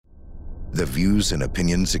The views and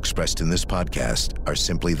opinions expressed in this podcast are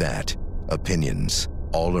simply that, opinions.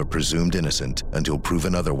 All are presumed innocent until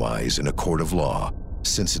proven otherwise in a court of law.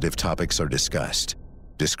 Sensitive topics are discussed.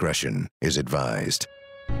 Discretion is advised.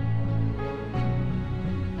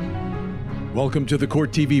 Welcome to the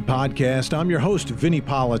Court TV podcast. I'm your host, Vinny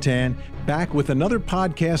Politan, back with another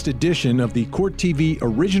podcast edition of the Court TV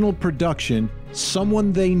original production,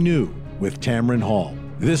 Someone They Knew, with Tamron Hall.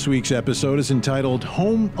 This week's episode is entitled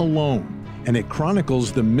Home Alone, and it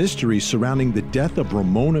chronicles the mystery surrounding the death of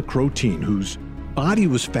Ramona Crotein, whose body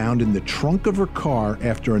was found in the trunk of her car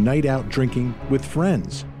after a night out drinking with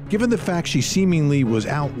friends. Given the fact she seemingly was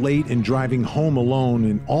out late and driving home alone,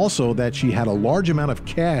 and also that she had a large amount of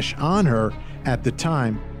cash on her at the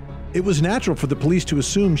time, it was natural for the police to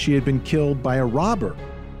assume she had been killed by a robber.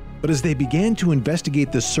 But as they began to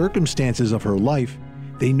investigate the circumstances of her life,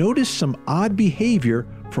 they noticed some odd behavior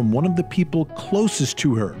from one of the people closest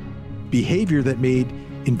to her. Behavior that made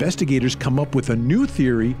investigators come up with a new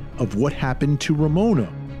theory of what happened to Ramona,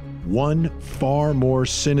 one far more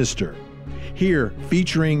sinister. Here,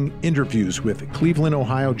 featuring interviews with Cleveland,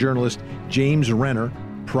 Ohio journalist James Renner,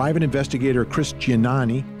 private investigator Chris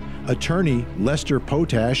Giannani, attorney Lester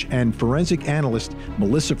Potash, and forensic analyst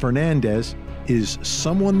Melissa Fernandez, is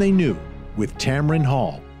Someone They Knew with Tamron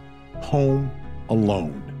Hall, Home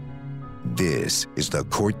Alone. This is the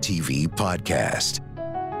Court TV podcast.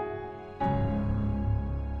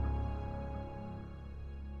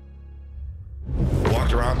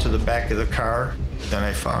 Walked around to the back of the car, then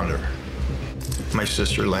I found her. My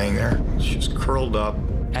sister laying there. She was curled up.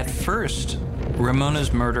 At first,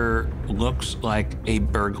 Ramona's murder looks like a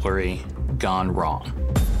burglary gone wrong.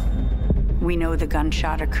 We know the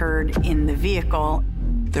gunshot occurred in the vehicle.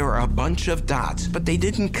 There were a bunch of dots, but they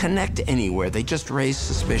didn't connect anywhere. They just raised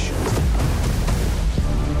suspicion.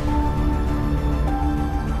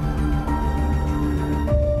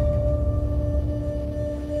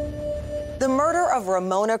 The murder of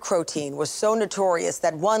Ramona Crotein was so notorious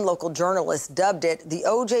that one local journalist dubbed it the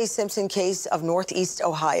O.J. Simpson case of Northeast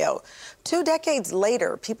Ohio. 2 decades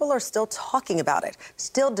later, people are still talking about it,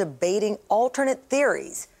 still debating alternate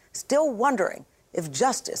theories, still wondering if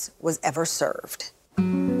justice was ever served.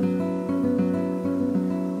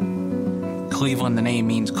 Cleveland, the name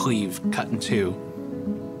means cleave, cut in two.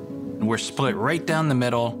 And we're split right down the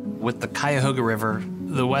middle with the Cuyahoga River.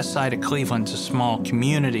 The west side of Cleveland's a small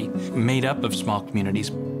community, made up of small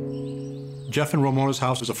communities. Jeff and Ramona's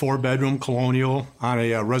house was a 4-bedroom colonial on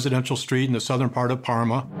a residential street in the southern part of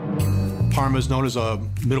Parma. Parma is known as a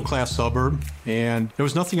middle-class suburb, and there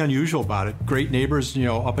was nothing unusual about it. Great neighbors,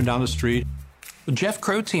 up and down the street. Jeff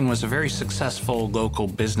Crotein was a very successful local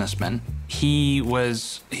businessman. He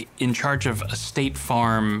was in charge of a State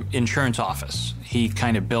Farm insurance office. He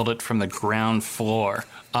kind of built it from the ground floor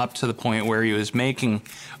up to the point where he was making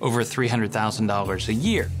over $300,000 a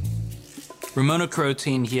year. Ramona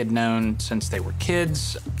Crotein he had known since they were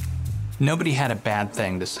kids. Nobody had a bad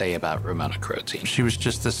thing to say about Ramona Crotein. She was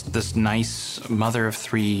just this nice mother of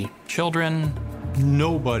 3 children.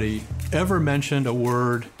 Nobody ever mentioned a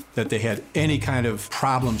word that they had any kind of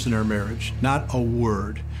problems in their marriage. Not a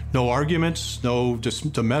word. No arguments, no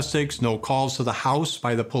domestics, no calls to the house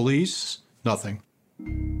by the police, nothing.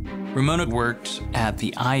 Ramona worked at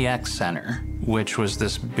the IX Center, which was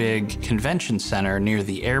this big convention center near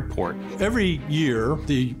the airport. Every year,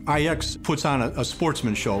 the IX puts on a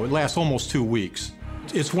sportsman show. It lasts almost 2 weeks.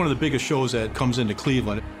 It's one of the biggest shows that comes into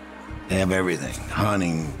Cleveland. They have everything,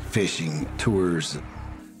 hunting, fishing, tours,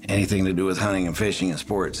 anything to do with hunting and fishing and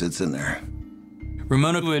sports, it's in there.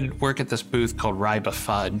 Ramona would work at this booth called Ryba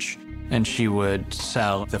Fudge, and she would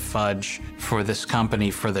sell the fudge for this company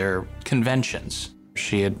for their conventions.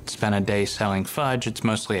 She had spent a day selling fudge. It's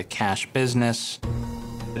mostly a cash business.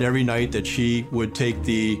 Every night that she would take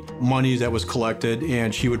the money that was collected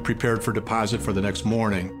and she would prepare it for deposit for the next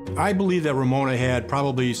morning. I believe that Ramona had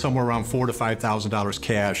probably somewhere around $4,000 to $5,000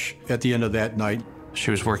 cash at the end of that night. She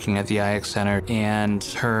was working at the IX Center, and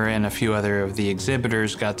her and a few other of the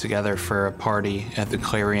exhibitors got together for a party at the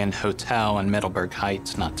Clarion Hotel in Middleburg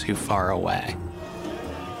Heights, not too far away.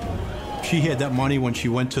 She had that money when she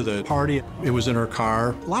went to the party. It was in her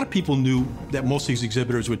car. A lot of people knew that most of these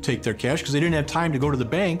exhibitors would take their cash because they didn't have time to go to the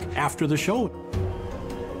bank after the show.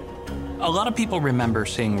 A lot of people remember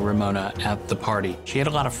seeing Ramona at the party. She had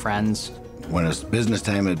a lot of friends. When it's business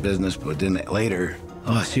time, it's business, but then later,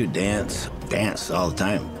 she would dance all the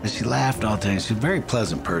time. And she laughed all the time. She's a very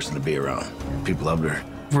pleasant person to be around. People loved her.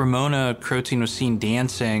 Ramona Crotein was seen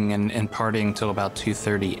dancing and partying till about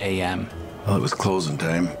 2:30 a.m. Well, it was closing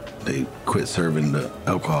time. They quit serving the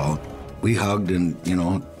alcohol. We hugged and,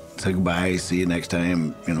 said goodbye, see you next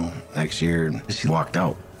time, next year. And she walked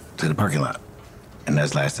out to the parking lot. And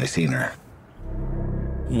that's the last I seen her.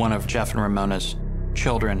 One of Jeff and Ramona's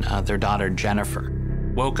children, their daughter Jennifer,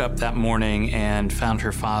 woke up that morning and found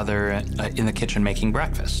her father in the kitchen making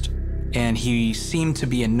breakfast. And he seemed to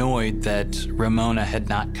be annoyed that Ramona had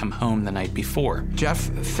not come home the night before. Jeff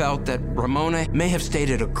felt that Ramona may have stayed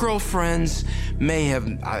at a girlfriend's,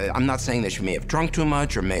 I'm not saying that she may have drunk too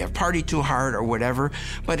much or may have partied too hard or whatever,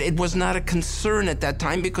 but it was not a concern at that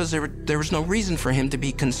time because there was no reason for him to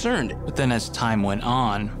be concerned. But then as time went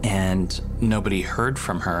on and nobody heard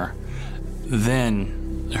from her,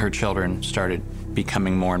 then her children started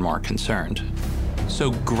becoming more and more concerned.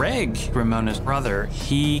 So Greg, Ramona's brother,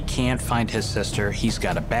 he can't find his sister. He's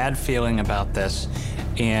got a bad feeling about this,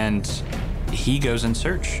 and he goes in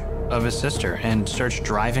search of his sister and starts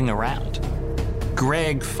driving around.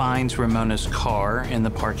 Greg finds Ramona's car in the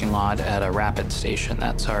parking lot at a rapid station.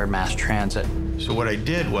 That's our mass transit. So what I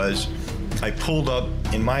did was I pulled up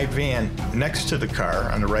in my van next to the car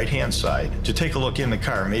on the right-hand side to take a look in the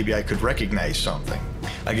car. Maybe I could recognize something.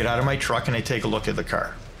 I get out of my truck and I take a look at the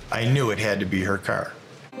car. I knew it had to be her car.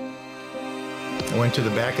 I went to the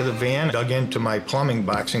back of the van, dug into my plumbing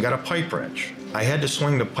box, and got a pipe wrench. I had to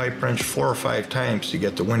swing the pipe wrench 4 or 5 times to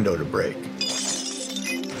get the window to break.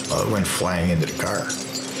 Well, it went flying into the car.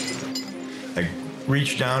 I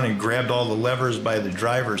reached down and grabbed all the levers by the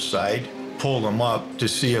driver's side, pulled them up to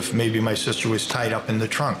see if maybe my sister was tied up in the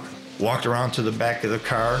trunk. Walked around to the back of the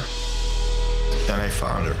car, then I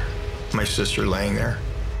found her. My sister laying there.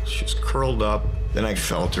 She was curled up. Then I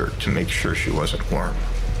felt her to make sure she wasn't warm.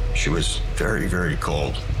 She was very, very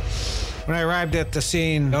cold. When I arrived at the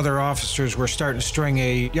scene, other officers were starting to string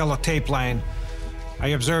a yellow tape line. I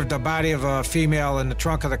observed the body of a female in the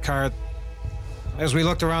trunk of the car. As we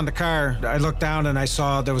looked around the car, I looked down and I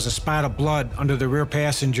saw there was a spot of blood under the rear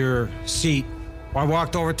passenger seat. I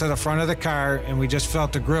walked over to the front of the car and we just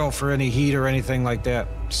felt the grill for any heat or anything like that.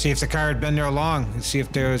 See if the car had been there long and see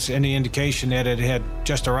if there was any indication that it had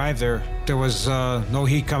just arrived there. There was no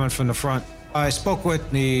heat coming from the front. I spoke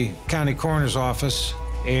with the county coroner's office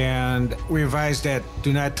and we advised that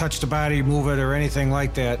do not touch the body, move it or anything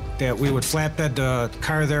like that, that we would flatbed the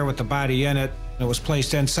car there with the body in it. It was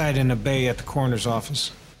placed inside in the bay at the coroner's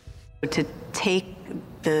office. To take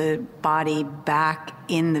the body back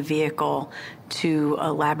in the vehicle to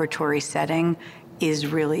a laboratory setting is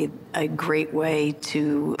really a great way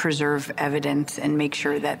to preserve evidence and make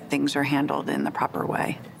sure that things are handled in the proper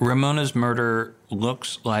way. Ramona's murder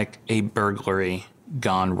looks like a burglary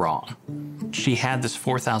gone wrong. She had this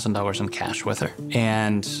 $4,000 in cash with her.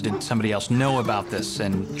 And did somebody else know about this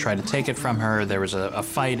and try to take it from her? There was a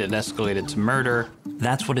fight, it escalated to murder.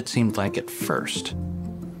 That's what it seemed like at first.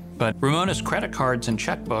 But Ramona's credit cards and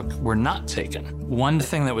checkbook were not taken. One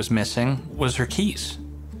thing that was missing was her keys.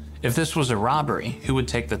 If this was a robbery, who would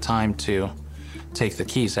take the time to take the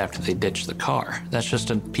keys after they ditched the car? That's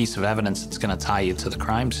just a piece of evidence that's going to tie you to the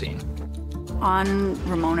crime scene. On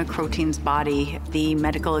Ramona Croteen's body, the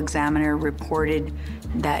medical examiner reported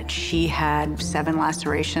that she had 7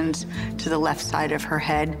 lacerations to the left side of her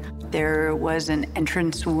head. There was an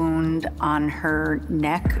entrance wound on her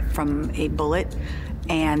neck from a bullet,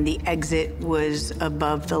 and the exit was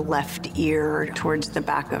above the left ear towards the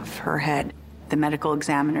back of her head. The medical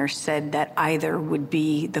examiner said that either would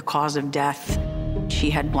be the cause of death. She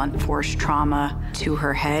had blunt force trauma to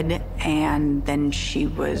her head, and then she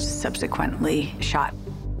was subsequently shot.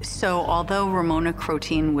 So although Ramona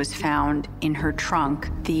Croteen was found in her trunk,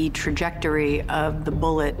 the trajectory of the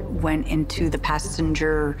bullet went into the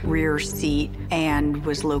passenger rear seat and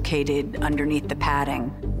was located underneath the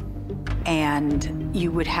padding. And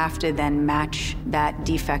you would have to then match that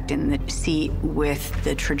defect in the seat with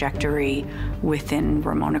the trajectory within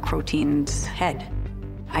Ramona Croteen's head.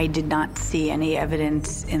 I did not see any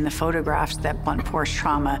evidence in the photographs that blunt force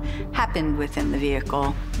trauma happened within the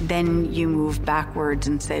vehicle. Then you move backwards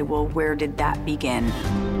and say, well, where did that begin?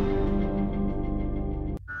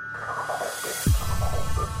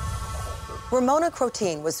 Ramona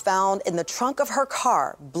Croteen was found in the trunk of her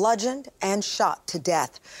car, bludgeoned and shot to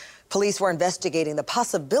death. Police were investigating the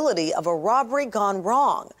possibility of a robbery gone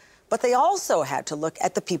wrong, but they also had to look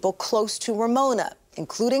at the people close to Ramona,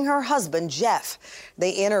 including her husband, Jeff.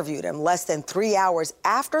 They interviewed him less than 3 hours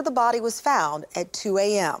after the body was found at 2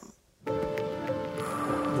 a.m.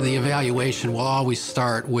 The evaluation will always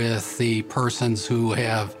start with the persons who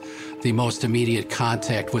have the most immediate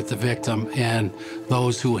contact with the victim and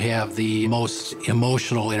those who have the most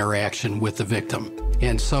emotional interaction with the victim.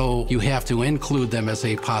 And so you have to include them as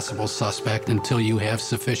a possible suspect until you have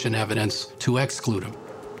sufficient evidence to exclude them.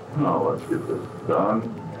 Now let's get this done.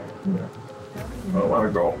 Yeah. I want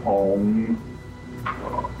to go home.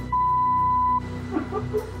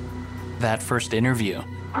 That first interview,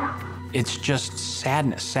 it's just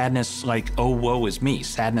sadness. Sadness like, oh, woe is me.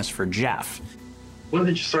 Sadness for Jeff. When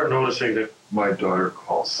did you start noticing that My daughter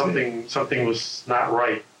called. something was not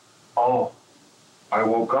right? Oh, I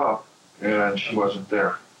woke up and she wasn't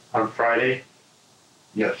there. On Friday?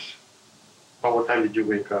 Yes, About what time did you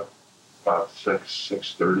wake up? about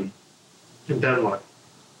 6:30. And then what?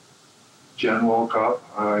 Jen woke up.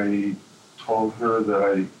 I told her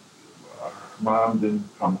that her mom didn't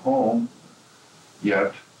come home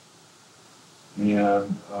yet,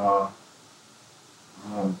 and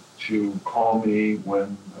to call me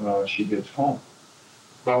when she gets home.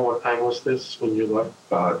 About what time was this when you left?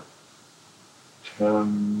 About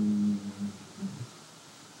 10,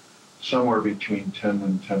 somewhere between 10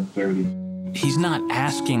 and 10:30. He's not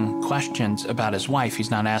asking questions about his wife.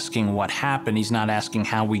 He's not asking what happened. He's not asking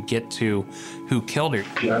how we get to who killed her.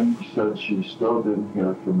 Jen said she still didn't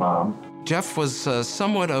hear from Mom. Jeff was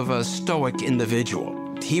somewhat of a stoic individual.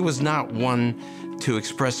 He was not one to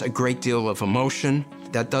express a great deal of emotion.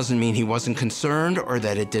 That doesn't mean he wasn't concerned or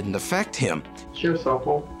that it didn't affect him. Is your cell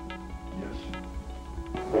phone? Yes.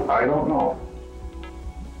 I don't know.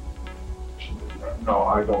 No,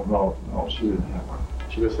 I don't know. No, she didn't have one.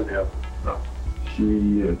 She doesn't have. No. She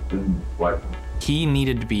didn't like them. He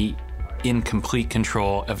needed to be in complete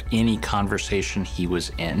control of any conversation he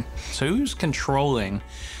was in. So he was controlling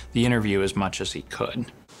the interview as much as he could.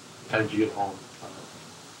 How did you get home?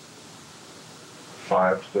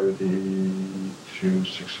 5:30 to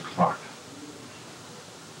 6 o'clock.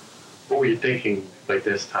 What were you thinking like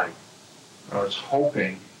this time? I was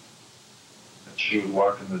hoping that she would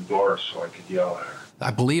walk in the door so I could yell at her. I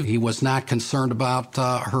believe he was not concerned about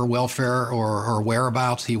her welfare or her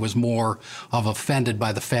whereabouts. He was more of offended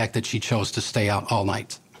by the fact that she chose to stay out all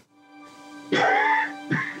night. You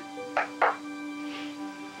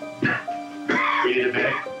need a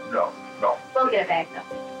bag? No. We'll get a bag,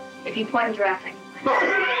 though. If you point in direction.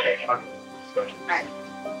 Okay. All right.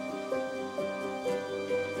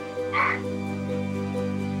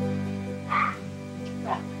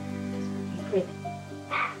 Keep breathing.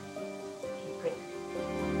 Keep breathing.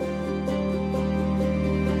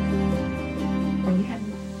 Are you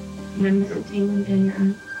having numbness and tingling in your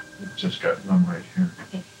arm? I've just got numb right here.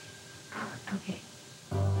 Okay. Okay.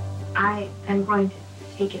 I am going to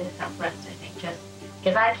take it as self-rest, I think, just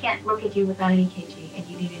because I can't look at you without an EKG, and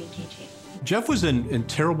you need an EKG. Jeff was in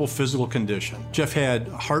terrible physical condition. Jeff had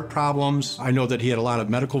heart problems. I know that he had a lot of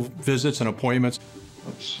medical visits and appointments.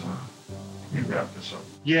 Let's let me wrap this up.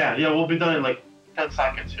 Yeah, we'll be done in like 10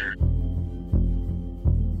 seconds here.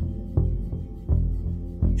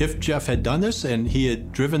 If Jeff had done this and he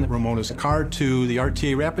had driven Ramona's car to the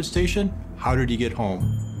RTA rapid station, how did he get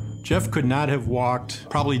home? Jeff could not have walked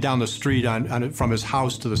probably down the street from his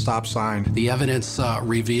house to the stop sign. The evidence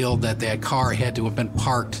revealed that that car had to have been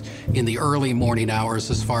parked in the early morning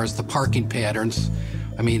hours as far as the parking patterns.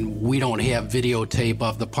 I mean, we don't have videotape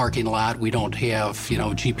of the parking lot. We don't have,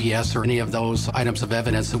 GPS or any of those items of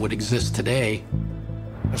evidence that would exist today.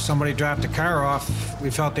 If somebody dropped the car off, we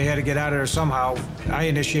felt they had to get out of there somehow. I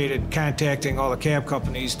initiated contacting all the cab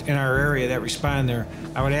companies in our area that respond there.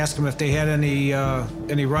 I would ask them if they had any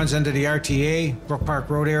runs into the RTA, Brook Park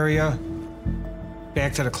Road area,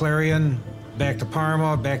 back to the Clarion, back to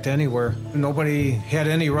Parma, back to anywhere. Nobody had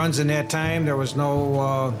any runs in that time. There was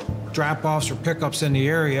no drop-offs or pickups in the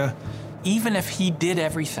area. Even if he did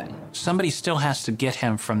everything, somebody still has to get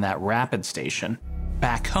him from that rapid station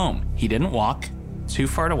back home. He didn't walk. Too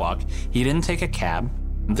far to walk. He didn't take a cab.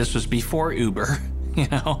 This was before Uber,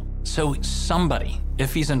 So somebody,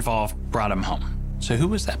 if he's involved, brought him home. So who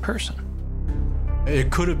was that person?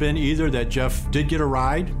 It could have been either that Jeff did get a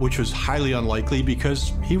ride, which was highly unlikely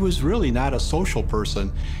because he was really not a social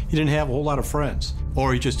person. He didn't have a whole lot of friends,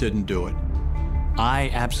 or he just didn't do it.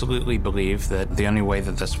 I absolutely believe that the only way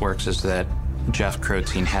that this works is that Jeff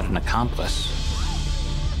Crotein had an accomplice.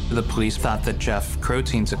 The police thought that Jeff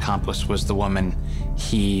Crotein's accomplice was the woman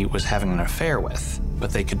he was having an affair with,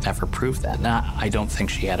 but they could never prove that. Now, I don't think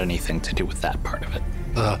she had anything to do with that part of it.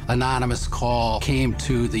 The anonymous call came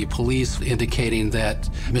to the police indicating that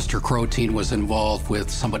Mr. Crotein was involved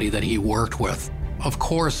with somebody that he worked with. Of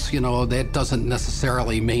course, that doesn't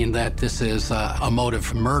necessarily mean that this is a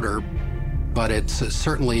motive murder, but it's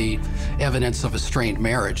certainly evidence of a strained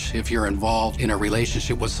marriage if you're involved in a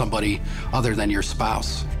relationship with somebody other than your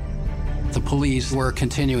spouse. The police were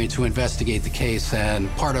continuing to investigate the case, and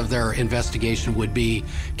part of their investigation would be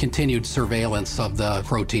continued surveillance of the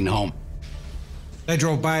Crotein home. I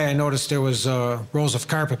drove by, I noticed there was rolls of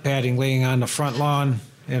carpet padding laying on the front lawn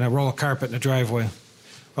and a roll of carpet in the driveway.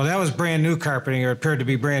 Well, that was brand new carpeting, or it appeared to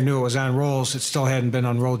be brand new. It was on rolls. It still hadn't been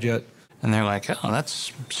unrolled yet. And they're like, oh,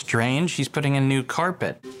 that's strange. He's putting in new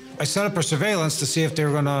carpet. I set up a surveillance to see if they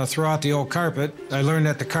were going to throw out the old carpet. I learned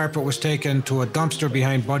that the carpet was taken to a dumpster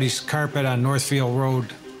behind Buddy's Carpet on Northfield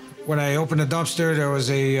Road. When I opened the dumpster, there was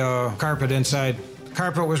a carpet inside. The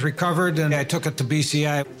carpet was recovered, and I took it to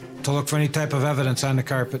BCI to look for any type of evidence on the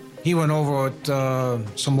carpet. He went over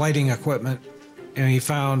with some lighting equipment, and he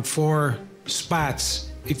found 4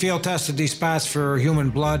 spots. He field tested these spots for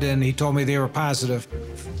human blood, and he told me they were positive.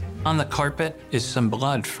 On the carpet is some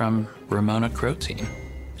blood from Ramona Crotein.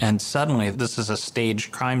 And suddenly, this is a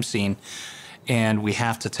staged crime scene, and we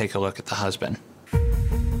have to take a look at the husband.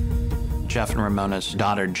 Jeff and Ramona's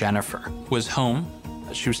daughter, Jennifer, was home.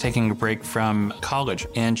 She was taking a break from college,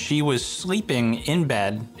 and she was sleeping in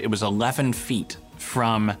bed. It was 11 feet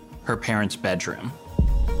from her parents' bedroom.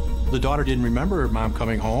 The daughter didn't remember her mom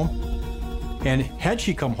coming home. And had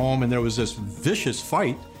she come home and there was this vicious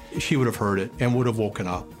fight, she would have heard it and would have woken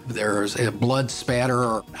up. There's a blood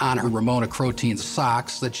spatter on her Ramona Crotein's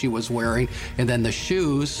socks that she was wearing, and then the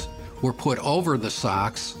shoes were put over the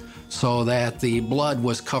socks so that the blood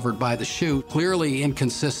was covered by the shoe, clearly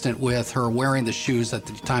inconsistent with her wearing the shoes at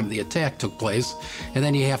the time the attack took place. And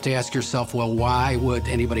then you have to ask yourself, well, why would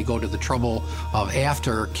anybody go to the trouble of,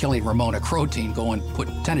 after killing Ramona Crotein, go and put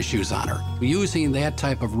tennis shoes on her? Using that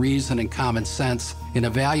type of reason and common sense in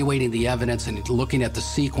evaluating the evidence and looking at the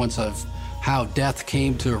sequence of how death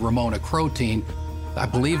came to Ramona Crotein, I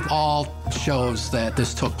believe all shows that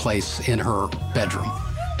this took place in her bedroom.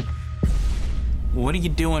 What are you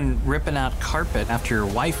doing ripping out carpet after your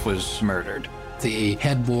wife was murdered? The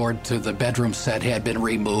headboard to the bedroom set had been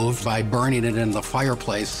removed by burning it in the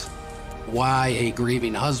fireplace. Why a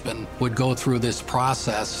grieving husband would go through this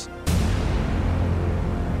process.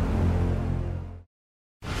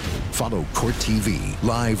 Follow Court TV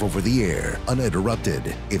live over the air,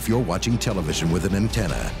 uninterrupted. If you're watching television with an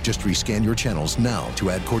antenna, just rescan your channels now to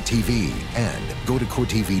add Court TV. And go to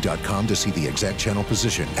CourtTV.com to see the exact channel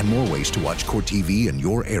position and more ways to watch Court TV in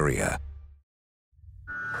your area.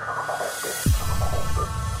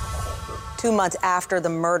 2 months after the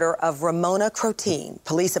murder of Ramona Crotein,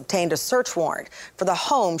 police obtained a search warrant for the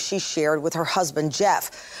home she shared with her husband,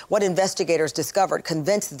 Jeff. What investigators discovered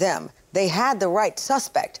convinced them they had the right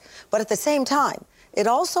suspect, but at the same time, it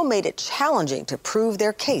also made it challenging to prove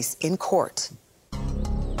their case in court.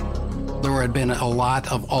 There had been a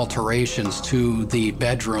lot of alterations to the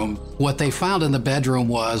bedroom. What they found in the bedroom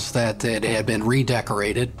was that it had been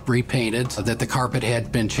redecorated, repainted, that the carpet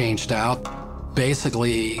had been changed out.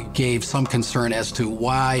 Basically gave some concern as to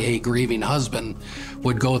why a grieving husband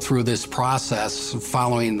would go through this process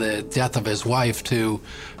following the death of his wife to,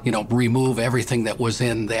 remove everything that was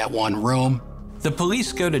in that one room. The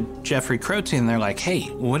police go to Jeffrey Crotein and they're like, hey,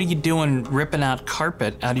 what are you doing ripping out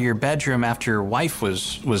carpet out of your bedroom after your wife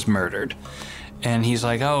was murdered? And he's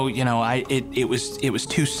like, oh, it was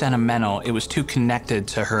too sentimental. It was too connected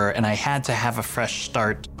to her, and I had to have a fresh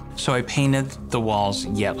start. So I painted the walls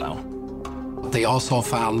yellow. They also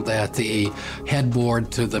found that the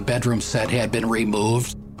headboard to the bedroom set had been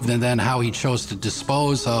removed, and then how he chose to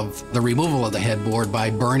dispose of the removal of the headboard by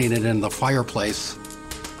burning it in the fireplace.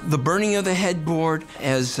 The burning of the headboard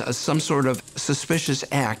as some sort of suspicious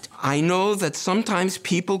act. I know that sometimes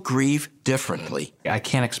people grieve differently. I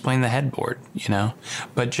can't explain the headboard,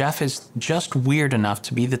 but Jeff is just weird enough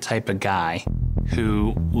to be the type of guy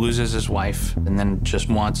who loses his wife and then just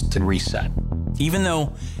wants to reset. Even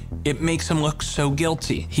though it makes him look so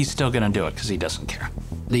guilty, he's still gonna do it because he doesn't care.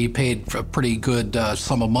 He paid a pretty good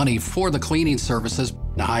sum of money for the cleaning services,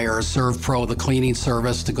 to hire a ServPro, the cleaning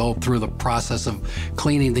service, to go through the process of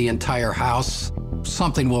cleaning the entire house.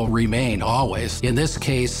 Something will remain always. In this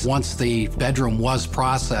case, once the bedroom was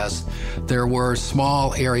processed, there were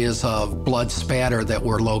small areas of blood spatter that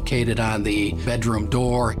were located on the bedroom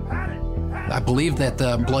door. I believe that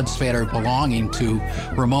the blood spatter belonging to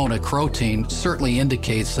Ramona Crotein certainly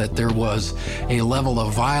indicates that there was a level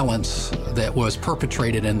of violence that was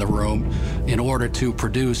perpetrated in the room in order to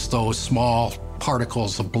produce those small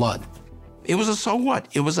particles of blood. It was a so what?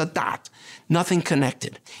 It was a dot, nothing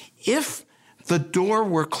connected. If the door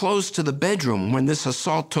were closed to the bedroom when this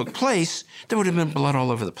assault took place, there would have been blood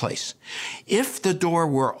all over the place. If the door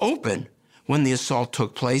were open when the assault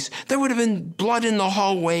took place, there would have been blood in the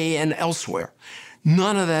hallway and elsewhere.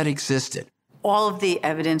 None of that existed. All of the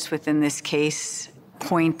evidence within this case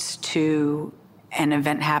points to an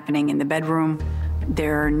event happening in the bedroom.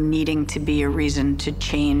 There needing to be a reason to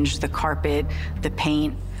change the carpet, the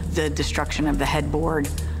paint, the destruction of the headboard,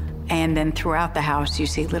 And then throughout the house, you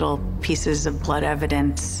see little pieces of blood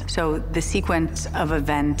evidence. So the sequence of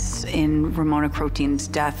events in Ramona Crotein's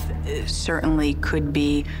death certainly could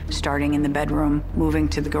be starting in the bedroom, moving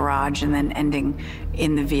to the garage, and then ending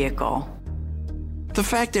in the vehicle. The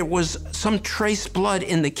fact there was some trace blood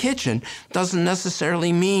in the kitchen doesn't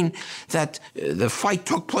necessarily mean that the fight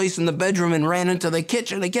took place in the bedroom and ran into the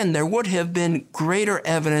kitchen. Again, there would have been greater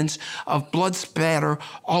evidence of blood spatter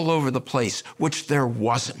all over the place, which there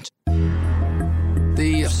wasn't.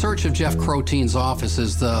 The search of Jeff Crotein's office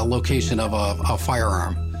is the location of a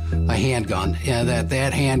firearm, a handgun, and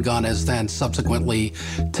that handgun is then subsequently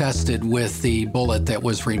tested with the bullet that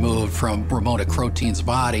was removed from Ramona Crotein's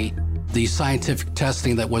body. The scientific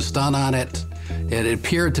testing that was done on it, it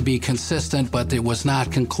appeared to be consistent, but it was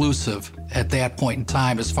not conclusive at that point in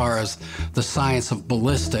time as far as the science of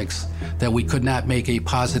ballistics, that we could not make a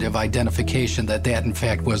positive identification that in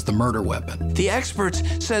fact was the murder weapon. The experts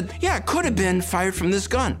said, yeah, it could have been fired from this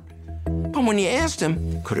gun. But when you asked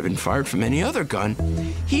him, could have been fired from any other gun,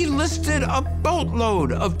 he listed a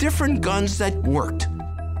boatload of different guns that worked.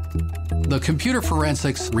 The computer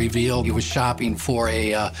forensics revealed he was shopping for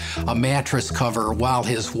a mattress cover while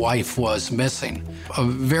his wife was missing. A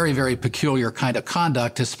very, very peculiar kind of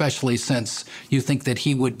conduct, especially since you think that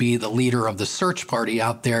he would be the leader of the search party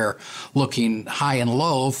out there looking high and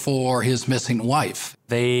low for his missing wife.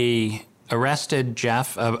 They arrested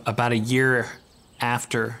Jeff about a year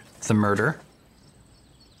after the murder.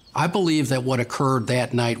 I believe that what occurred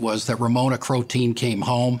that night was that Ramona Crotein came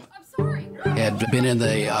home, had been in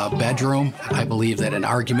the bedroom. I believe that an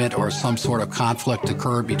argument or some sort of conflict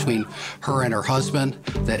occurred between her and her husband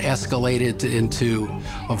that escalated into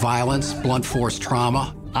violence, blunt force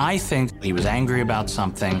trauma. I think he was angry about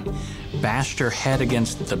something, bashed her head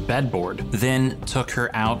against the bedboard, then took her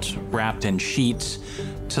out wrapped in sheets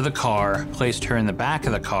to the car, placed her in the back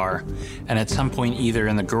of the car, and at some point either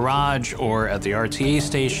in the garage or at the RTA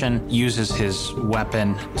station uses his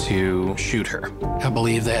weapon to shoot her. I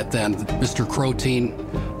believe that then Mr.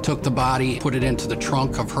 Crotein took the body, put it into the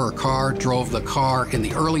trunk of her car, drove the car in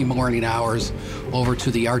the early morning hours over to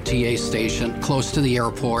the RTA station close to the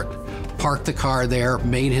airport, parked the car there,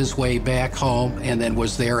 made his way back home, and then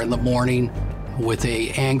was there in the morning with an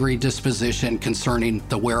angry disposition concerning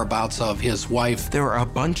the whereabouts of his wife. There were a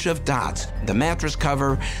bunch of dots. The mattress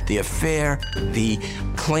cover, the affair, the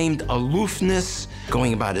claimed aloofness,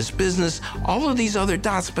 going about his business, all of these other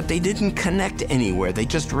dots, but they didn't connect anywhere. They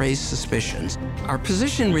just raised suspicions. Our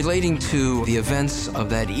position relating to the events of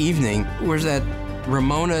that evening was that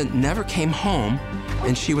Ramona never came home,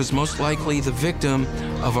 and she was most likely the victim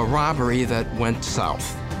of a robbery that went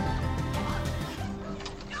south.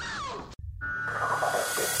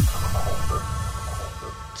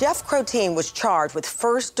 Jeff Crotein was charged with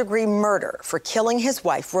first-degree murder for killing his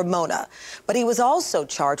wife, Ramona, but he was also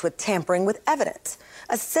charged with tampering with evidence.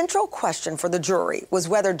 A central question for the jury was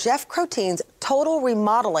whether Jeff Crotein's total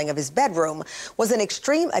remodeling of his bedroom was an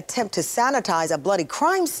extreme attempt to sanitize a bloody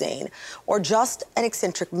crime scene or just an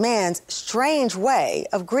eccentric man's strange way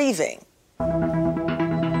of grieving.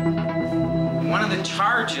 One of the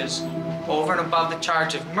charges, over and above the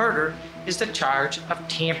charge of murder, is the charge of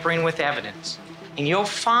tampering with evidence. And you'll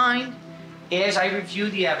find, as I review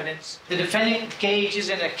the evidence, the defendant engages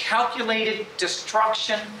in a calculated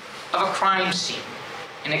destruction of a crime scene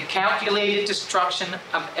and a calculated destruction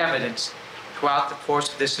of evidence throughout the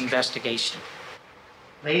course of this investigation.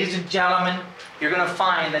 Ladies and gentlemen, you're going to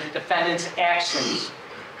find that the defendant's actions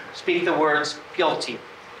speak the words guilty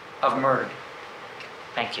of murder.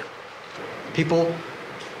 Thank you. People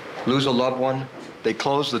lose a loved one, they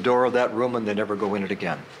close the door of that room and they never go in it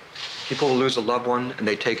again. People lose a loved one and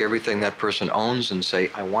they take everything that person owns and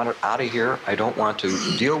say, I want it out of here, I don't want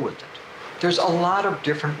to deal with it. There's a lot of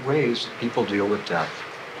different ways that people deal with death.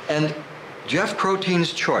 And Jeff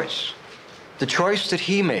Crotein's choice, the choice that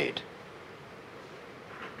he made,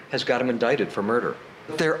 has got him indicted for murder.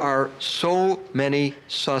 There are so many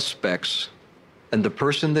suspects, and the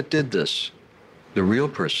person that did this, the real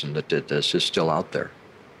person that did this, is still out there.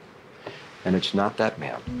 And it's not that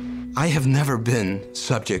man. I have never been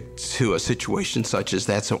subject to a situation such as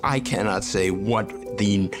that, so I cannot say what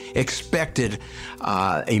the expected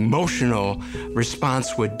emotional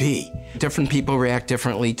response would be. Different people react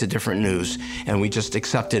differently to different news, and we just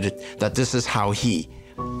accepted it, that this is how he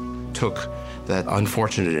took that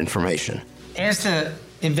unfortunate information. As the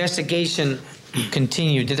investigation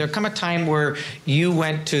continued, did there come a time where you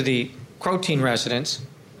went to the Crotein residence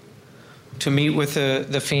to meet with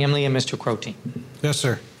the family and Mr. Crotein? Yes,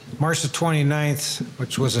 sir. March the 29th,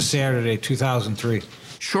 which was a Saturday, 2003.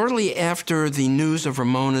 Shortly after the news of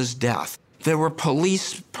Ramona's death, There were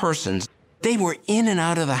police persons. They were in and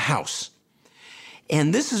out of the house.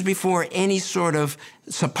 And this is before any sort of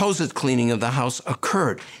supposed cleaning of the house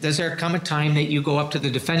occurred. Does there come a time that you go up to the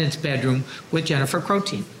defendant's bedroom with Jennifer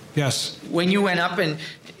Crotein? Yes. When you went up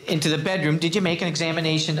into the bedroom, did you make an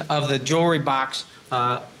examination of the jewelry box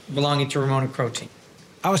belonging to Ramona Crotein?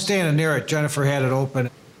 I was standing near it. Jennifer had it open.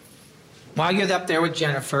 While you're up there with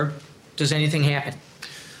Jennifer, does anything happen?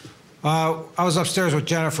 I was upstairs with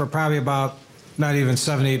Jennifer probably about not even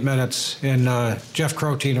 7, 8 minutes, and Jeff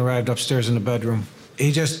Crotein arrived upstairs in the bedroom.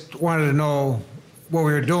 He just wanted to know what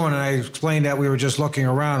we were doing, and I explained that we were just looking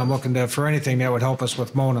around. I'm looking for anything that would help us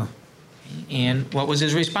with Mona. And what was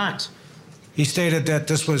his response? He stated that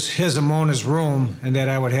this was his and Mona's room and that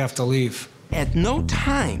I would have to leave. At no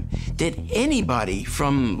time did anybody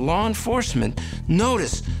from law enforcement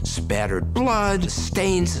notice spattered blood,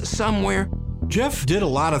 stains somewhere. Jeff did a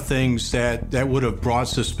lot of things that would have brought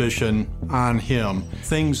suspicion on him.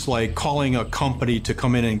 Things like calling a company to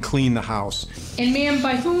come in and clean the house. And ma'am,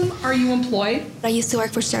 by whom are you employed? I used to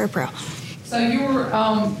work for ServPro. So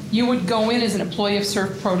you would go in as an employee of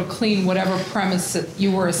ServPro to clean whatever premise that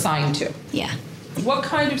you were assigned to? Yeah. What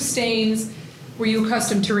kind of stains were you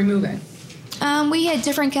accustomed to removing? We had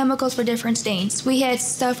different chemicals for different stains. We had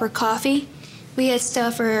stuff for coffee. We had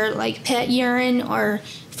stuff for like pet urine or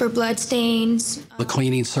for blood stains. The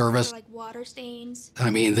cleaning service. Like water stains. I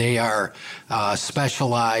mean, they are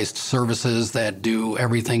specialized services that do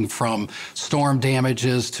everything from storm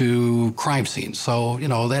damages to crime scenes. So,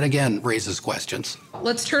 that again raises questions.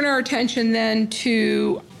 Let's turn our attention then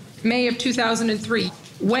to May of 2003.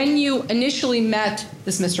 When you initially met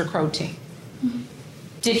this Mr. Crotein,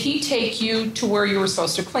 did he take you to where you were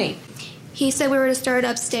supposed to clean? He said we were to start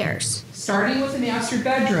upstairs. Starting with the master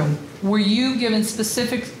bedroom, were you given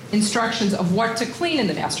specific instructions of what to clean in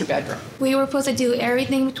the master bedroom? We were supposed to do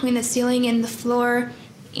everything between the ceiling and the floor,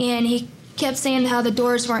 and he kept saying how the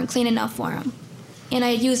doors weren't clean enough for him. And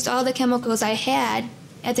I used all the chemicals I had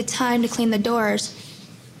at the time to clean the doors,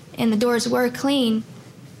 and the doors were clean.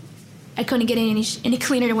 I couldn't get any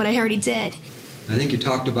cleaner than what I already did. I think you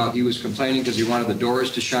talked about he was complaining because he wanted the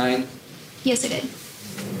doors to shine. Yes, I did.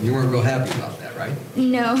 You weren't real happy about that, right?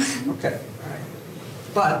 No. Okay, all right.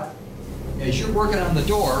 But as you're working on the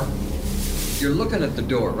door, you're looking at the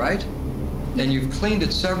door, right? And you've cleaned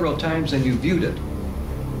it several times and you viewed it.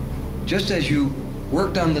 Just as you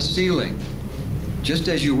worked on the ceiling, just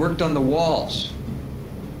as you worked on the walls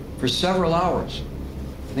for several hours.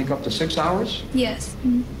 I think up to 6 hours? Yes.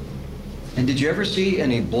 And did you ever see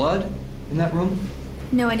any blood in that room?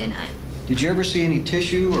 No, I did not. Did you ever see any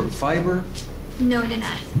tissue or fiber? No, I did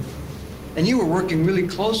not. And you were working really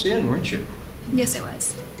close in, weren't you? Yes, I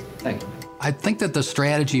was. Thank you. I think that the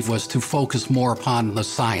strategy was to focus more upon the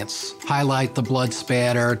science, highlight the blood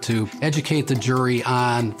spatter, to educate the jury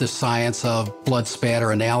on the science of blood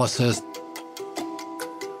spatter analysis.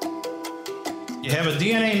 You have a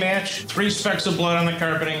DNA match, 3 specks of blood on the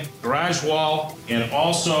carpeting, garage wall, and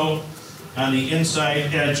also on the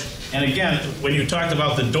inside edge. And again, when you talked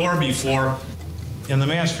about the door before in the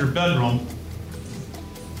master bedroom,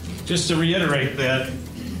 just to reiterate that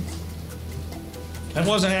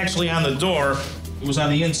wasn't actually on the door, it was on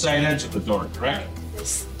the inside edge of the door, correct?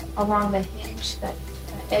 It's along the hinge, that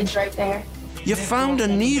edge right there. You found a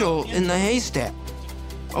needle in the haystack.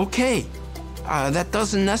 Okay, that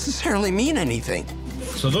doesn't necessarily mean anything.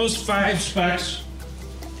 So those 5 specks,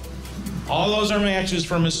 all those are matches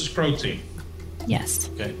for Mrs. Crotein? Yes.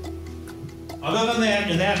 Okay. Other than that,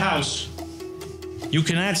 in that house, you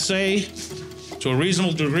cannot say to a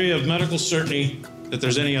reasonable degree of medical certainty that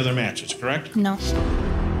there's any other matches, correct? No.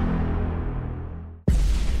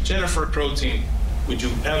 Jennifer Crotein, would you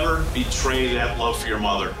ever betray that love for your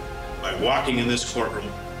mother by walking in this courtroom,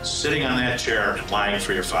 sitting on that chair, and lying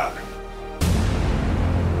for your father?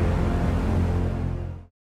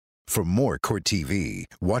 For more Court TV,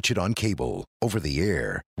 watch it on cable, over the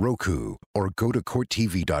air, Roku, or go to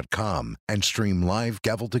CourtTV.com and stream live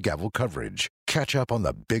gavel-to-gavel coverage. Catch up on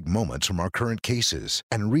the big moments from our current cases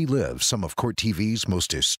and relive some of Court TV's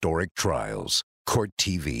most historic trials. Court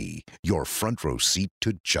TV, your front row seat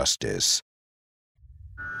to justice.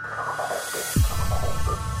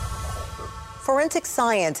 Forensic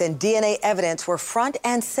science and DNA evidence were front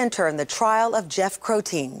and center in the trial of Jeff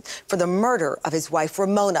Crotein for the murder of his wife,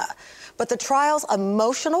 Ramona. But the trial's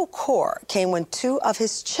emotional core came when 2 of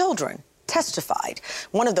his children testified.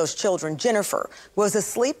 One of those children, Jennifer, was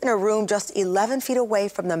asleep in a room just 11 feet away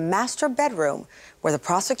from the master bedroom where the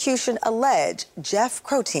prosecution alleged Jeff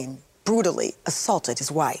Crotein brutally assaulted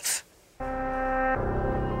his wife.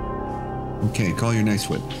 Okay, call your next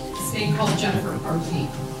witness. State called Jennifer Crotein.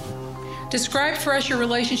 Describe for us your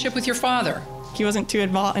relationship with your father. He wasn't too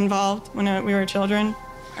involved when we were children.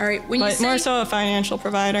 All right, but more so a financial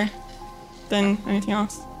provider than anything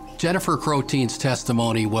else. Jennifer Croteen's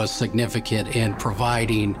testimony was significant in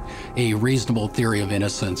providing a reasonable theory of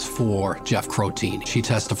innocence for Jeff Croteen. She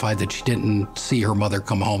testified that she didn't see her mother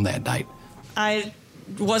come home that night. I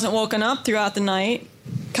wasn't woken up throughout the night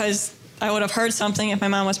because I would have heard something if my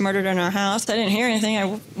mom was murdered in our house. I didn't hear anything.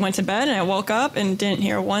 I went to bed and I woke up and didn't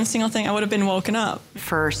hear one single thing. I would have been woken up.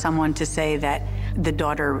 For someone to say that the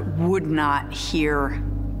daughter would not hear,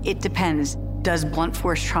 it depends. Does blunt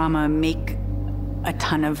force trauma make a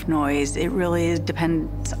ton of noise? It really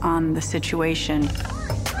depends on the situation.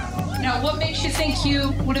 Now, what makes you think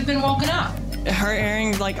you would have been woken up? Her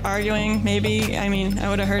hearing, like, arguing, maybe. I mean, I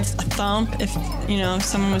would have heard a thump. If,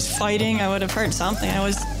 someone was fighting, I would have heard something. I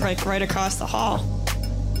was, right across the hall.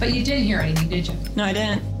 But you didn't hear anything, did you? No, I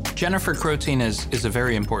didn't. Jennifer Croteen is a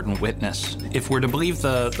very important witness. If we're to believe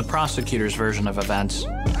the prosecutor's version of events,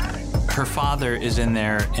 her father is in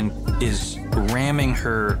there and is ramming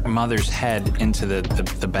her mother's head into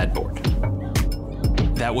the bedboard.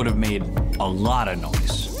 That would have made a lot of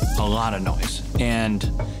noise.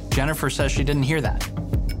 And Jennifer says she didn't hear that.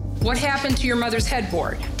 What happened to your mother's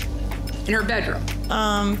headboard in her bedroom?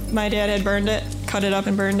 My dad had burned it, cut it up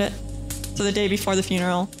and burned it. So the day before the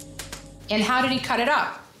funeral. And how did he cut it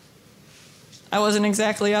up? I wasn't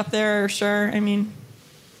exactly up there or sure. I mean,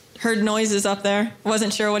 heard noises up there.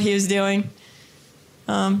 Wasn't sure what he was doing.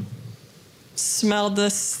 Smelled the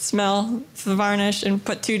smell of the varnish and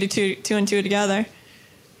put two and two together.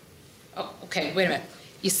 Oh, okay, wait a minute.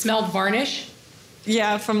 You smelled varnish?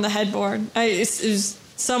 Yeah, from the headboard. It was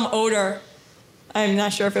some odor. I'm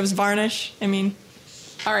not sure if it was varnish. I mean,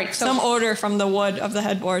 all right, so some odor from the wood of the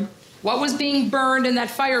headboard. What was being burned in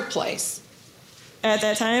that fireplace? At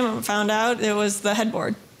that time, I found out it was the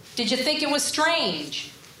headboard. Did you think it was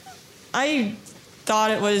strange? I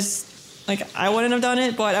thought it was, I wouldn't have done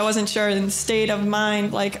it, but I wasn't sure in the state of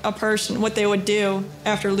mind, a person, what they would do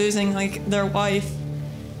after losing, their wife.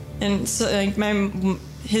 And so,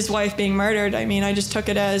 his wife being murdered, I mean, I just took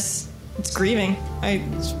it as, it's grieving.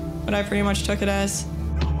 What I pretty much took it as.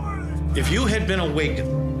 If you had been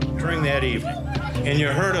awakened during that evening and you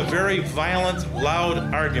heard a very violent,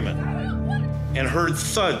 loud argument and heard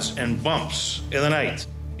thuds and bumps in the night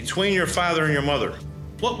between your father and your mother,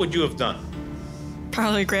 what would you have done?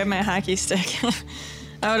 Probably grabbed my hockey stick.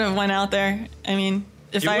 I would have went out there. I mean,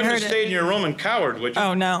 if I heard it... You wouldn't have stayed in your room and cowered, would you?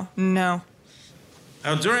 Oh, no.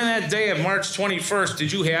 Now, during that day of March 21st,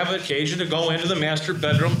 did you have occasion to go into the master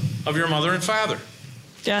bedroom of your mother and father?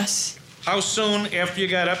 Yes. How soon after you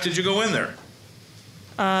got up did you go in there?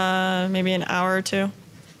 Maybe an hour or two.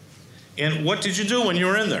 And what did you do when you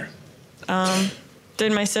were in there?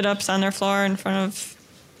 Did my sit-ups on their floor in front of...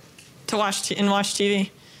 to watch TV.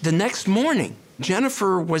 The next morning,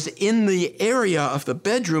 Jennifer was in the area of the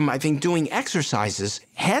bedroom, I think, doing exercises.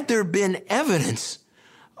 Had there been evidence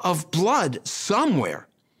of blood somewhere,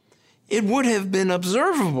 it would have been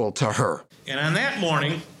observable to her. And on that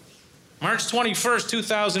morning, March 21st,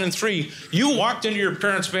 2003, you walked into your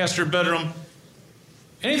parents' master bedroom.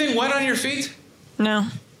 Anything wet on your feet? No.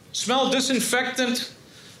 Smell disinfectant?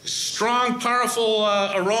 Strong, powerful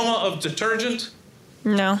aroma of detergent?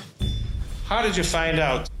 No. How did you find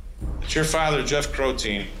out that your father, Jeff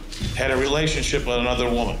Croteen, had a relationship with another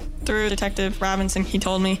woman? Through Detective Robinson, he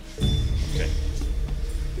told me. Okay.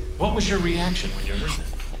 What was your reaction when you heard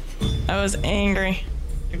that? I was angry.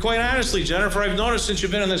 And quite honestly, Jennifer, I've noticed since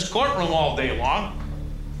you've been in this courtroom all day long,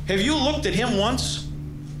 have you looked at him once?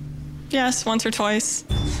 Yes, once or twice.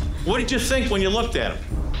 What did you think when you looked at him?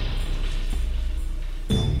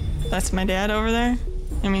 That's my dad over there.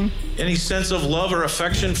 I mean... Any sense of love or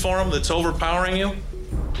affection for him that's overpowering you?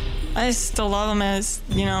 I still love him as,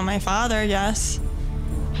 my father, yes.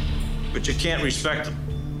 But you can't respect him?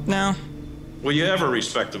 No. Will you ever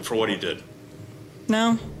respect him for what he did?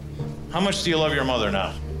 No. How much do you love your mother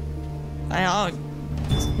now?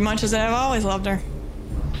 As much as I've always loved her.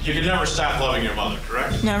 You can never stop loving your mother,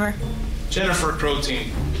 correct? Never. Jennifer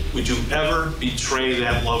Croteen, would you ever betray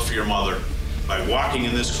that love for your mother by walking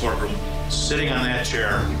in this courtroom, sitting on that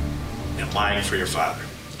chair, and lying for your father?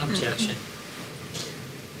 Objection.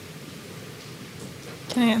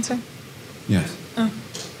 Can I answer? Yes. Oh.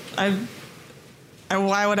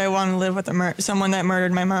 Why would I want to live with someone that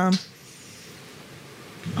murdered my mom?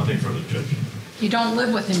 Nothing further, Judge. You don't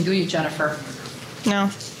live with him, do you, Jennifer? No.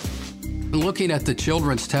 Looking at the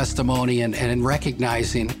children's testimony and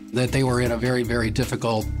recognizing that they were in a very, very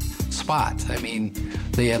difficult spot. I mean,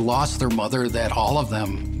 they had lost their mother that all of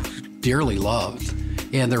them dearly loved.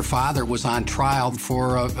 and their father was on trial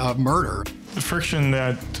for a murder. The friction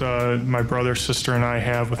that my brother, sister, and I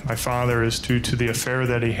have with my father is due to the affair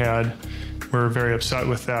that he had. We're very upset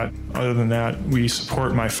with that. Other than that, we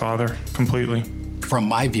support my father completely. From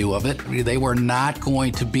my view of it, they were not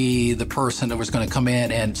going to be the person that was going to come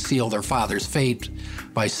in and seal their father's fate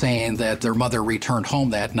by saying that their mother returned home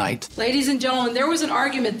that night. Ladies and gentlemen, there was an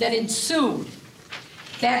argument that ensued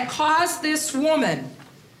that caused this woman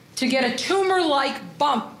to get a tumor-like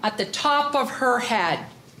bump at the top of her head.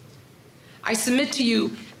 I submit to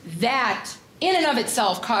you that in and of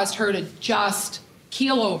itself caused her to just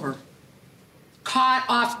keel over. Caught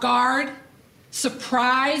off guard,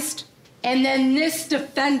 surprised, and then this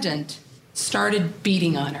defendant started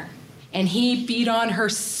beating on her. And he beat on her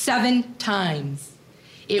 7 times.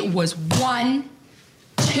 It was 1,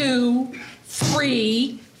 2,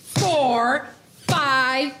 3, 4,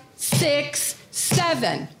 5, 6,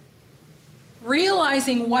 7.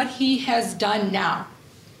 Realizing what he has done now,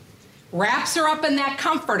 wraps her up in that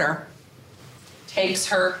comforter, takes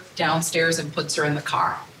her downstairs and puts her in the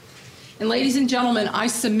car. And ladies and gentlemen, I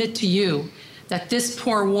submit to you that this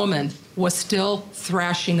poor woman was still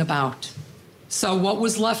thrashing about. So what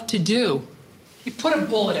was left to do? He put a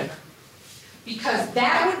bullet in her, because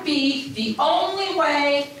that would be the only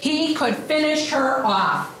way he could finish her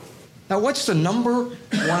off. Now, what's the number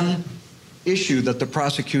one issue that the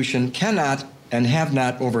prosecution cannot and have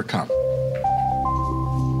not overcome?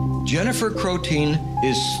 Jennifer Crotein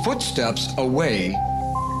is footsteps away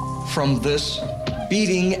from this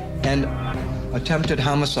beating and attempted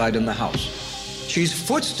homicide in the house. She's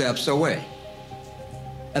footsteps away.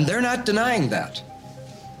 And they're not denying that.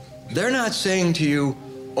 They're not saying to you,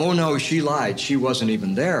 oh no, she lied, she wasn't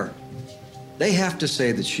even there. They have to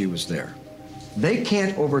say that she was there. They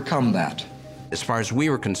can't overcome that. As far as we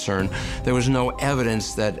were concerned, there was no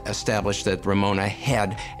evidence that established that Ramona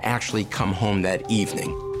had actually come home that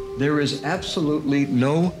evening. There is absolutely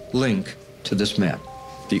no link to this man.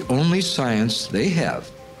 The only science they have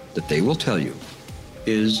that they will tell you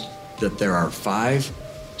is that there are 5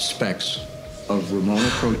 specks of Ramona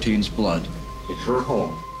Crotein's blood in her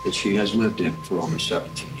home that she has lived in for over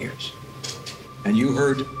 17 years. And you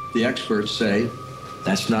heard the experts say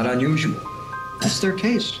that's not unusual. That's their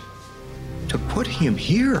case. To put him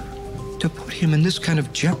here, to put him in this kind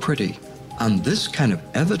of jeopardy on this kind of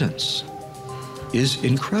evidence is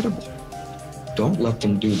incredible. Don't let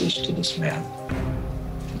them do this to this man.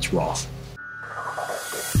 It's wrong.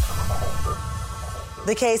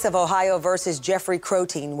 The case of Ohio versus Jeffrey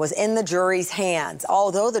Crotein was in the jury's hands.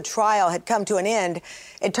 Although the trial had come to an end,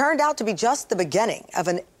 it turned out to be just the beginning of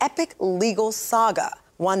an epic legal saga,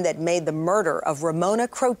 one that made the murder of Ramona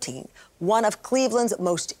Crotein one of Cleveland's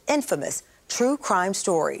most infamous true crime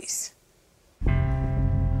stories.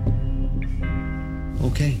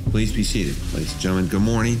 Okay, please be seated. Ladies and gentlemen, good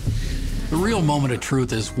morning. The real moment of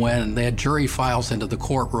truth is when that jury files into the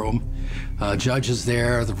courtroom. Judge is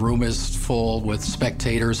there, the room is full with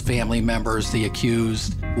spectators, family members, the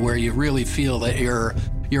accused, where you really feel that you're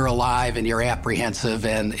alive and you're apprehensive,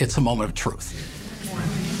 and it's a moment of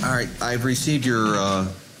truth. All right, I've received your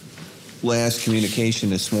last communication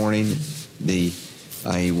this morning.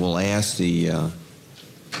 I will ask the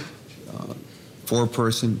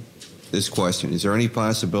foreperson this question. Is there any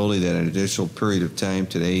possibility that an additional period of time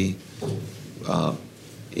today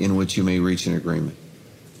in which you may reach an agreement?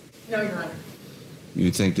 No, Your Honor.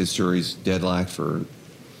 You think this jury's deadlocked for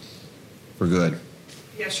good?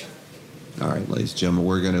 Yes, Your Honor. All right, ladies and gentlemen,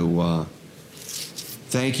 we're going to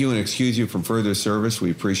thank you and excuse you from further service. We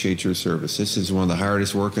appreciate your service. This is one of the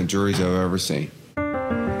hardest working juries I've ever seen.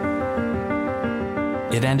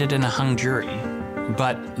 It ended in a hung jury,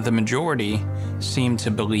 but the majority seemed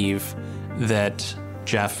to believe that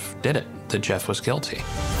Jeff did it, that Jeff was guilty.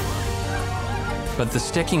 But the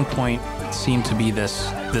sticking point seemed to be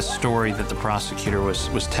this story that the prosecutor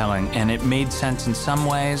was telling, and it made sense in some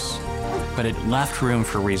ways, but it left room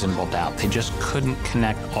for reasonable doubt. They just couldn't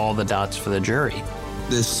connect all the dots for the jury.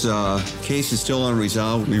 This case is still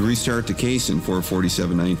unresolved. We restart the case in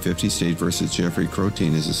 447-950, State versus Jeffrey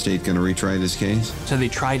Crotein. Is the state going to retry this case? So they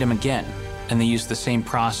tried him again, and they used the same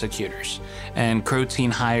prosecutors. And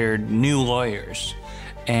Crotein hired new lawyers,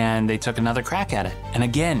 and they took another crack at it. And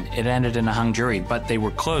again, it ended in a hung jury, but they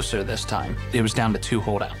were closer this time. It was down to 2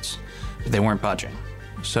 holdouts. But they weren't budging.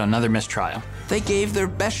 So another mistrial. They gave their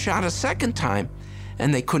best shot a second time,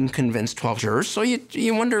 and they couldn't convince 12 jurors. So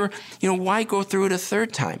you wonder, why go through it a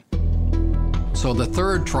third time? So the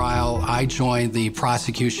third trial, I joined the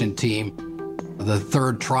prosecution team. The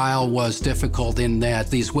third trial was difficult in that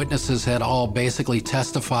these witnesses had all basically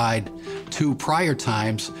testified 2 prior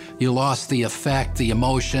times. You lost the effect, the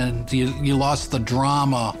emotion, you lost the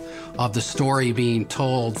drama of the story being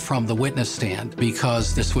told from the witness stand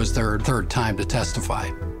because this was their third time to testify.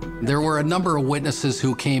 There were a number of witnesses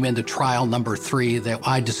who came into trial number 3 that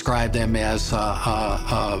I described them as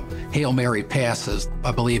Hail Mary passes.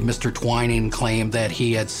 I believe Mr. Twining claimed that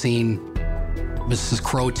he had seen Mrs.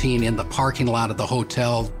 Crotein in the parking lot of the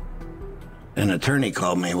hotel. An attorney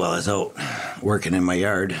called me while I was out working in my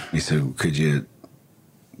yard. He said, "Could you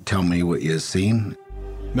tell me what you seen?"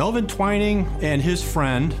 Melvin Twining and his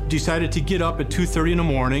friend decided to get up at 2:30 in the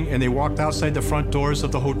morning, and they walked outside the front doors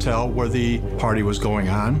of the hotel where the party was going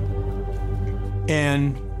on.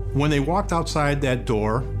 And when they walked outside that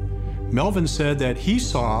door, Melvin said that he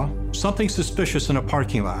saw something suspicious in a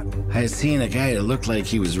parking lot. I had seen a guy that looked like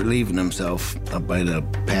he was relieving himself up by the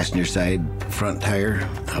passenger side front tire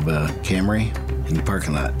of a Camry in the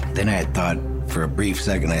parking lot. Then I had thought for a brief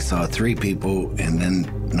second I saw 3 people, and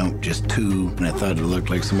then, no, just 2. And I thought it looked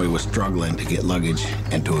like somebody was struggling to get luggage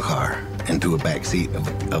into a car, into a back seat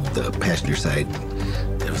of the passenger side.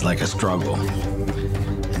 It was like a struggle.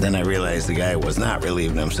 And then I realized the guy was not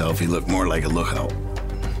relieving himself. He looked more like a lookout.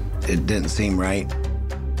 It didn't seem right.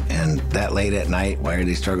 And that late at night, why are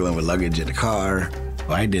they struggling with luggage in the car?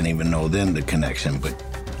 Well, I didn't even know then the connection, but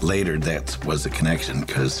later that was the connection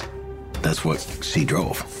because that's what she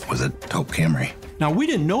drove, was a taupe Camry. Now, we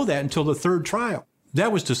didn't know that until the third trial.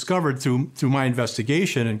 That was discovered through my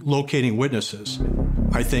investigation and locating witnesses.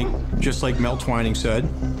 I think, just like Mel Twining said,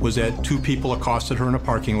 was that 2 people accosted her in a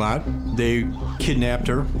parking lot. They kidnapped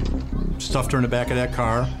her, stuffed her in the back of that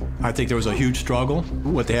car. I think there was a huge struggle.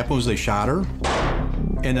 What happened was they shot her,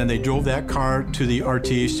 and then they drove that car to the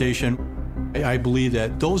RTA station. I believe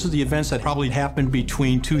that those are the events that probably happened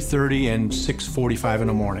between 2:30 and 6:45 in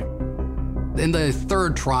the morning. In the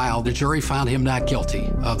third trial, the jury found him not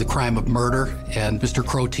guilty of the crime of murder, and Mr.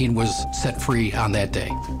 Crotein was set free on that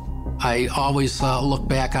day. I always look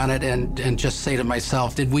back on it and just say to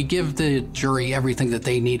myself, did we give the jury everything that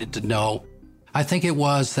they needed to know? I think it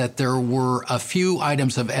was that there were a few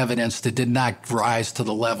items of evidence that did not rise to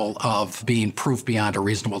the level of being proof beyond a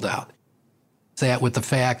reasonable doubt. That with the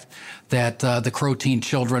fact that the Crotein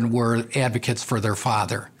children were advocates for their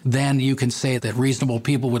father. Then you can say that reasonable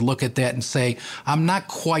people would look at that and say, I'm not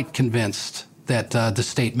quite convinced that the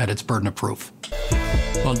state met its burden of proof.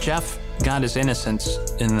 Well, Jeff got his innocence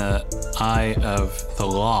in the eye of the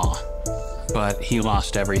law, but he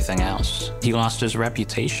lost everything else. He lost his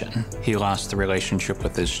reputation. He lost the relationship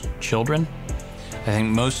with his children, I think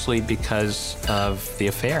mostly because of the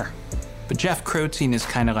affair. But Jeff Crotein is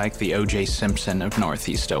kind of like the O.J. Simpson of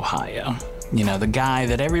Northeast Ohio. You know, the guy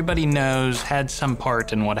that everybody knows had some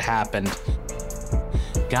part in what happened,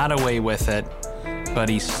 got away with it, but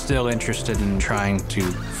he's still interested in trying to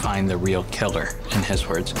find the real killer, in his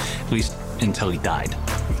words, at least until he died.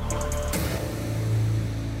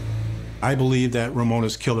 I believe that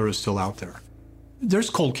Ramona's killer is still out there. There's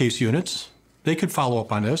cold case units. They could follow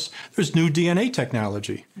up on this. There's new DNA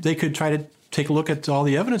technology. They could try to take a look at all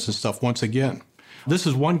the evidence and stuff once again. This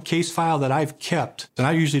is one case file that I've kept, and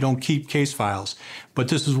I usually don't keep case files, but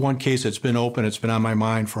this is one case that's been open. It's been on my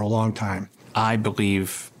mind for a long time. I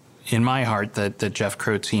believe in my heart that Jeff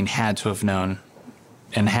Crotein had to have known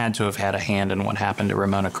and had to have had a hand in what happened to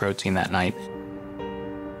Ramona Crotein that night.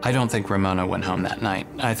 I don't think Ramona went home that night.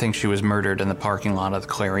 I think she was murdered in the parking lot of the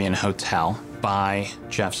Clarion Hotel by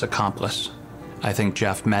Jeff's accomplice. I think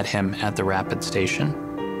Jeff met him at the Rapid Station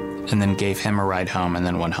and then gave him a ride home and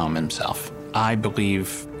then went home himself. I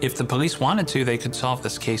believe if the police wanted to, they could solve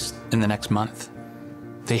this case in the next month.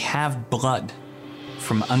 They have blood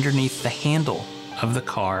from underneath the handle of the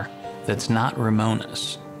car that's not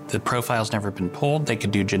Ramona's. The profile's never been pulled. They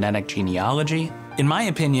could do genetic genealogy. In my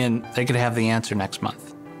opinion, they could have the answer next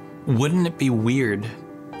month. Wouldn't it be weird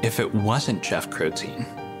if it wasn't Jeff Crotein,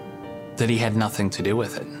 that he had nothing to do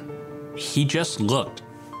with it? He just looked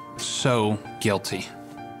so guilty.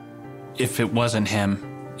 If it wasn't him,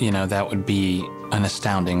 you know, that would be an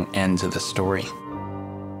astounding end to the story.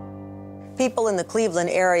 People in the Cleveland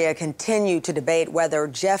area continue to debate whether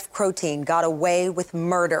Jeff Crotein got away with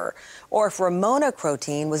murder or if Ramona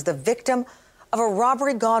Crotein was the victim of a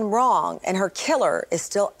robbery gone wrong and her killer is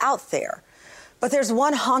still out there. But there's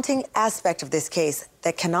one haunting aspect of this case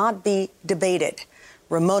that cannot be debated.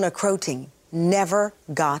 Ramona Crotein never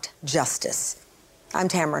got justice. I'm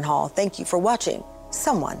Tamron Hall. Thank you for watching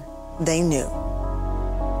Someone They Knew.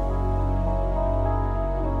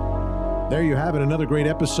 There you have it, another great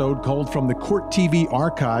episode culled from the Court TV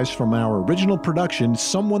archives from our original production,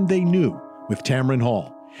 Someone They Knew, with Tamron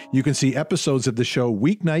Hall. You can see episodes of the show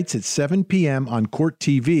weeknights at 7 p.m. on Court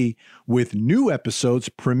TV, with new episodes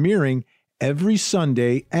premiering every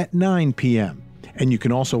Sunday at 9 p.m. And you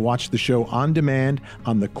can also watch the show on demand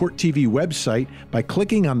on the Court TV website by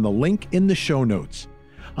clicking on the link in the show notes.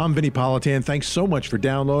 I'm Vinny Politan. Thanks so much for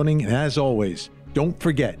downloading. And as always, don't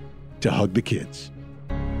forget to hug the kids.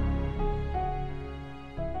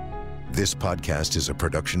 This podcast is a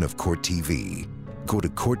production of Court TV. Go to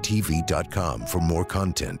CourtTV.com for more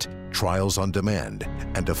content, trials on demand,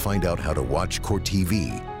 and to find out how to watch Court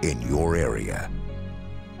TV in your area.